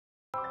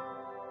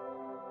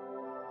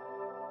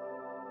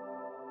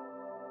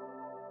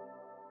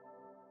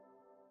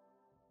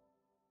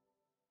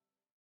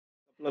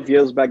Of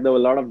years back, there were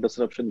a lot of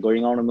disruption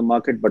going on in the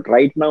market, but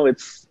right now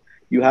it's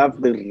you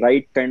have the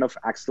right kind of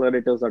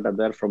accelerators that are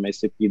there from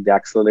SAP, the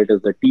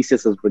accelerators that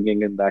TCS is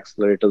bringing in, the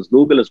accelerators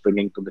Google is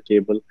bringing to the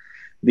table,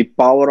 the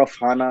power of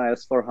HANA,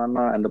 S for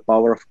HANA, and the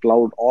power of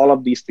cloud, all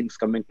of these things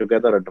coming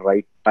together at the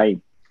right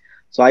time.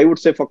 So I would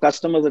say for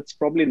customers, it's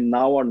probably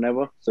now or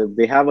never. So if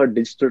they have a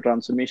digital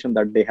transformation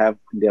that they have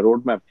in their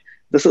roadmap,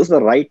 this is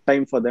the right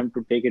time for them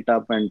to take it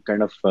up and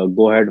kind of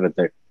go ahead with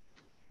it.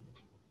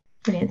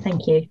 Brilliant,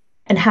 thank you.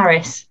 And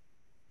Harris.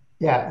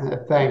 Yeah,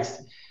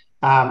 thanks.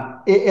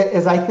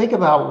 As I think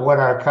about what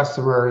our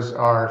customers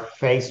are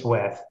faced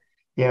with,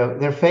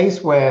 they're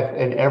faced with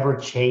an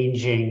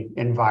ever-changing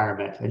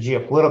environment, a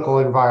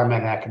geopolitical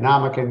environment, an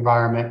economic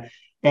environment,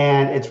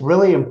 and it's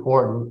really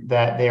important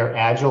that they are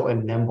agile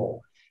and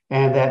nimble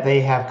and that they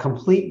have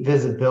complete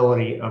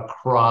visibility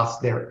across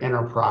their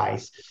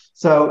enterprise.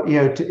 So,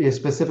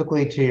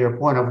 specifically to your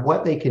point of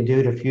what they can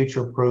do to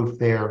future-proof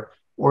their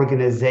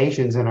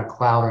organizations in a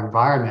cloud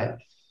environment,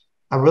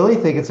 I really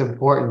think it's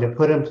important to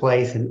put in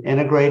place an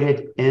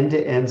integrated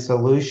end-to-end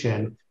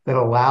solution that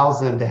allows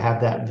them to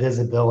have that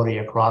visibility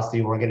across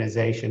the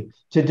organization.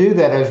 To do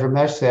that, as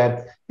Ramesh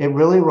said, it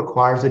really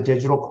requires a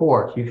digital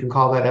core. You can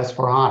call that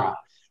S/4HANA,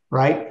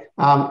 right?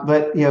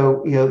 But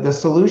the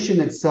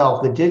solution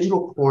itself, the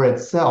digital core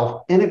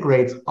itself,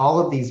 integrates all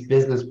of these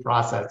business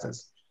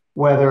processes.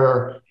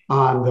 Whether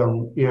on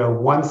the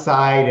one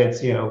side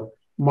it's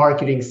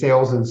marketing,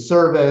 sales, and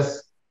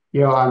service.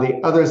 On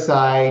the other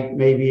side,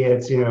 maybe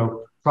it's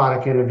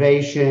product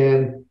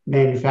innovation,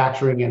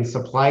 manufacturing, and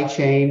supply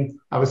chain.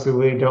 Obviously,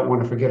 we don't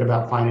want to forget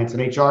about finance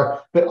and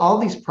HR, but all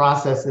these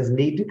processes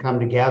need to come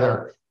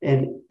together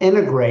and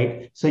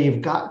integrate so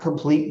you've got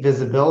complete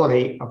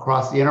visibility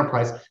across the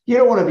enterprise. You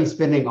don't want to be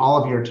spending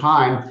all of your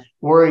time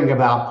worrying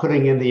about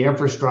putting in the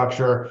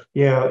infrastructure,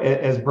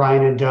 as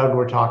Brian and Doug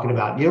were talking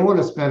about. You don't want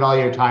to spend all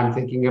your time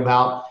thinking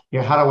about,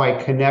 how do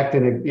I connect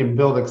and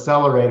build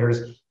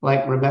accelerators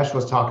like Ramesh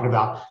was talking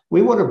about.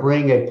 We want to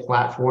bring a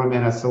platform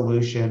and a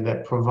solution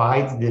that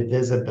provides the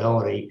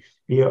visibility,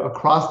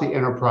 across the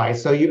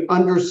enterprise. So you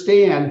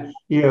understand,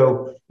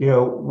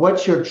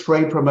 what's your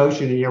trade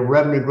promotion and your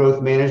revenue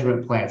growth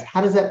management plans? How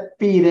does that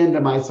feed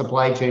into my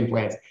supply chain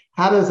plans?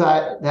 How does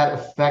that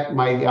affect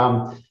my,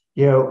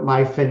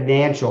 my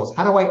financials?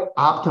 How do I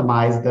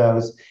optimize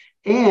those?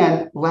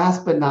 And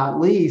last but not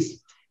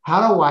least,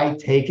 how do I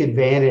take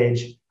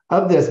advantage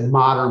of this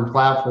modern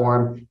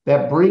platform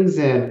that brings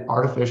in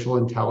artificial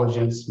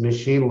intelligence,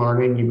 machine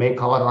learning, you may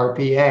call it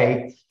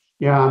RPA,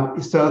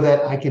 so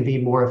that I can be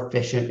more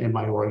efficient in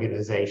my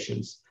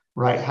organizations,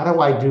 right? How do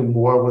I do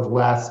more with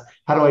less?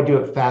 How do I do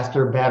it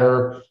faster,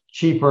 better,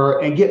 cheaper,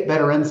 and get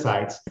better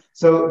insights?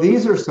 So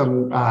these are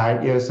some,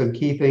 some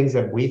key things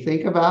that we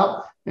think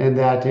about and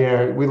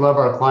that we love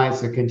our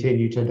clients to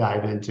continue to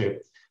dive into.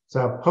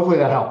 So hopefully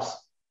that helps.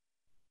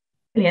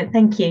 Brilliant,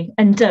 thank you.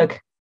 And Doug?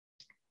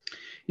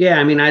 Yeah,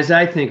 I mean, I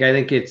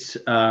think it's,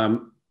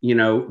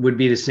 would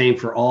be the same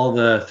for all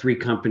the three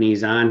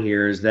companies on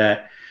here, is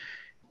that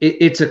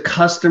it's a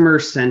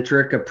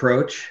customer-centric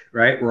approach,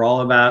 right? We're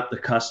all about the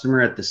customer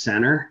at the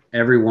center,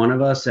 every one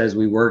of us, as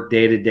we work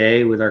day to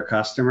day with our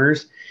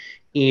customers.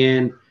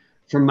 And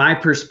from my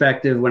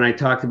perspective, when I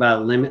talked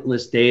about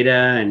limitless data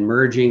and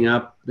merging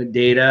up the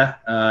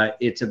data,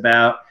 it's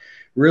about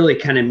really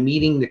kind of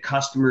meeting the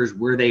customers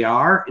where they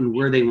are and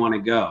where they want to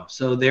go.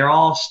 So they're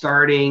all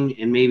starting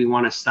and maybe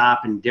want to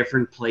stop in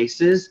different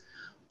places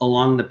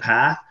along the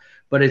path,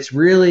 but it's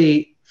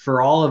really for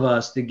all of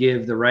us to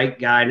give the right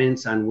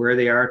guidance on where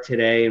they are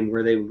today and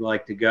where they would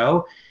like to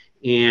go,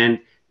 and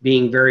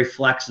being very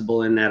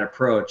flexible in that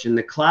approach. And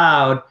the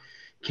cloud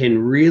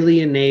can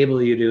really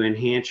enable you to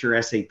enhance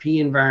your SAP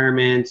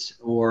environments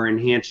or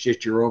enhance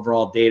just your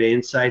overall data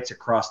insights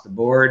across the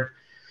board.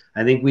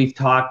 I think we've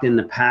talked in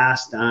the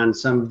past on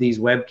some of these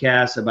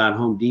webcasts about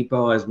Home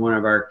Depot as one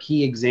of our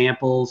key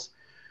examples,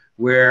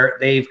 where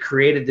they've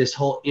created this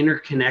whole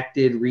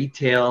interconnected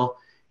retail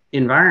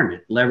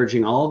environment,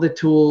 leveraging all the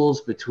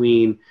tools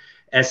between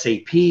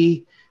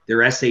SAP,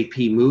 their SAP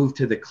move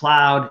to the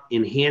cloud,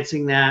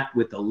 enhancing that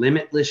with a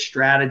limitless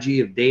strategy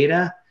of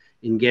data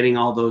and getting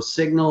all those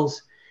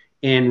signals.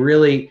 And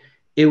really,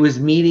 it was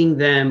meeting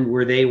them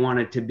where they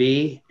wanted to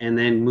be and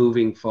then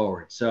moving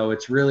forward. So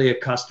it's really a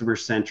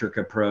customer-centric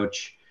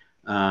approach,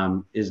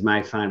 is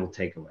my final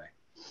takeaway.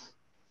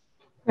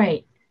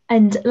 Great.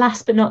 And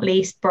last but not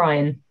least,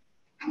 Brian.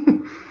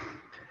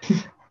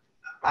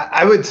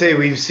 I would say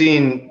we've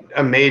seen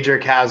a major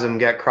chasm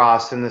get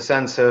crossed in the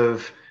sense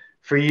of,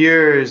 for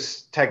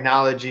years,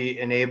 technology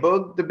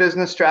enabled the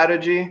business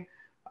strategy.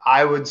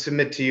 I would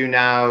submit to you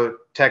now,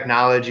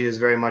 technology is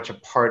very much a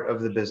part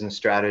of the business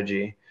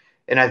strategy.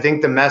 And I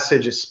think the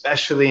message,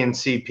 especially in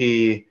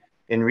CP,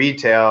 in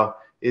retail,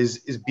 is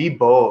be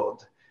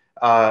bold.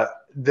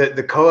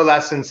 The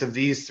coalescence of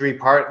these three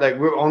parts, like,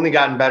 we've only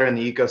gotten better in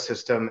the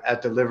ecosystem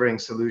at delivering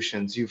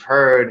solutions. You've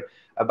heard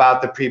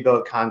about the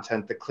pre-built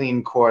content, the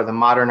clean core, the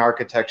modern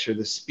architecture,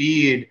 the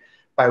speed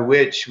by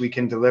which we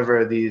can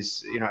deliver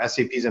these,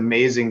 SAP's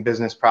amazing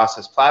business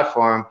process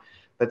platform.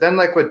 But then,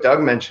 like what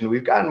Doug mentioned,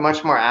 we've gotten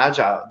much more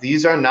agile.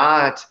 These are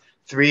not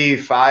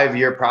 3-5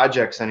 year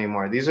projects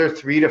anymore. These are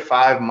 3 to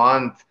 5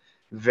 month,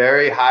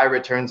 very high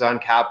returns on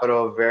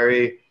capital,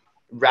 very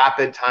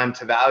rapid time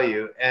to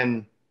value.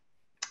 And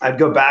I'd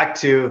go back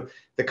to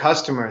the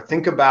customer.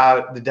 Think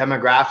about the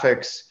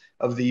demographics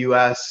of the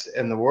US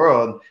and the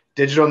world.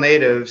 Digital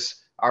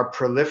natives are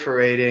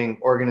proliferating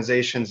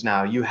organizations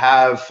now. You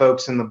have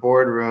folks in the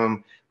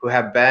boardroom who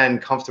have been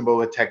comfortable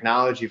with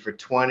technology for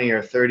 20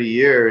 or 30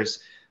 years.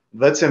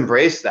 Let's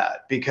embrace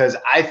that, because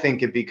I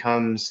think it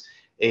becomes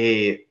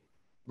a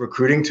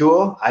recruiting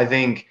tool. I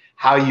think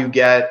how you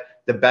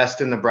get the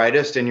best and the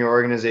brightest in your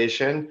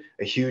organization,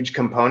 a huge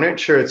component.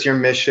 Sure, it's your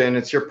mission,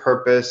 it's your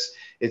purpose,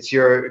 it's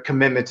your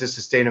commitment to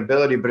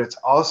sustainability, but it's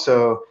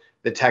also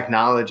the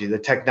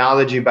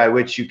technology by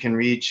which you can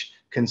reach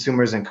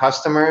consumers and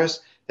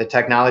customers, the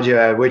technology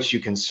by which you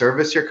can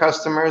service your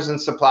customers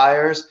and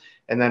suppliers.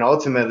 And then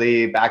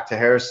ultimately, back to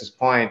Harris's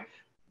point,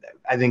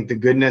 I think the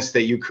goodness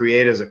that you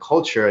create as a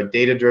culture, a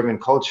data-driven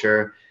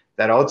culture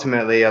that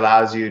ultimately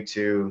allows you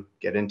to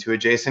get into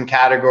adjacent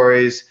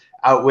categories,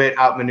 outwit,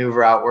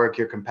 outmaneuver, outwork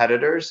your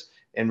competitors,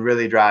 and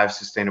really drive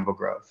sustainable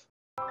growth.